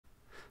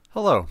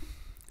Hello,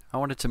 I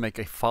wanted to make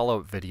a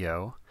follow-up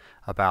video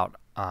about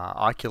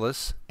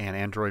Oculus and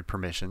Android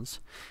permissions.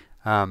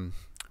 When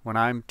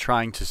I'm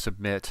trying to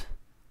submit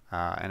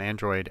an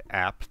Android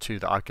app to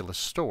the Oculus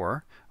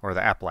store or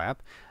the App Lab,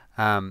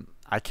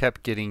 I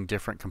kept getting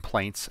different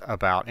complaints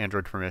about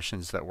Android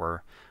permissions that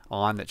were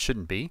on that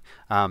shouldn't be,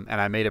 and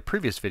I made a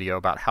previous video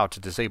about how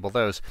to disable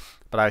those,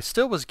 but I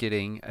still was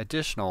getting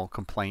additional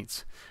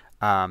complaints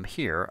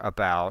here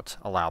about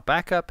allow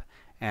backup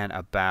and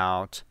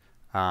about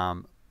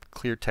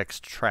clear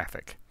text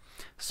traffic.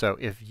 So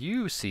if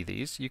you see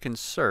these, you can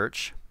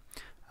search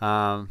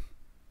on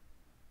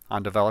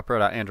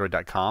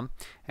developer.android.com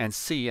and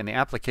see in the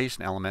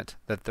application element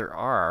that there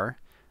are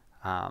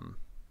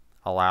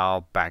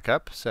allow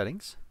backup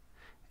settings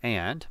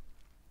and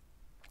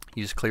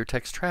use clear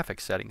text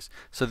traffic settings.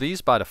 So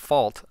these by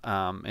default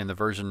in the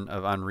version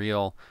of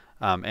Unreal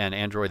and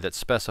Android that's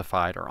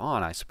specified are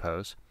on, I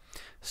suppose.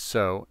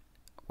 So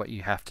what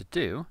you have to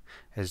do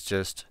is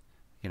just,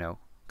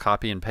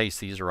 copy and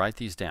paste these or write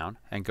these down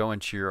and go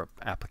into your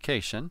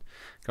application,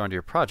 go into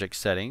your project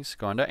settings,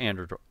 go into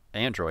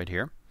Android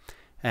here,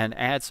 and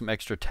add some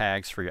extra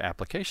tags for your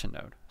application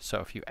node. So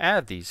if you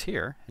add these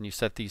here and you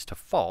set these to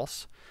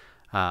false,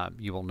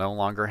 you will no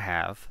longer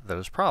have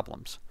those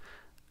problems.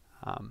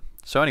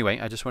 So anyway,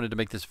 I just wanted to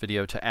make this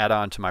video to add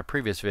on to my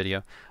previous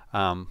video,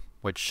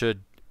 which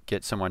should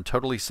get someone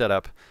totally set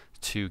up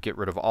to get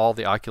rid of all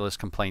the Oculus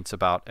complaints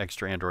about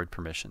extra Android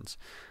permissions.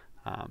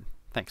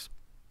 Thanks.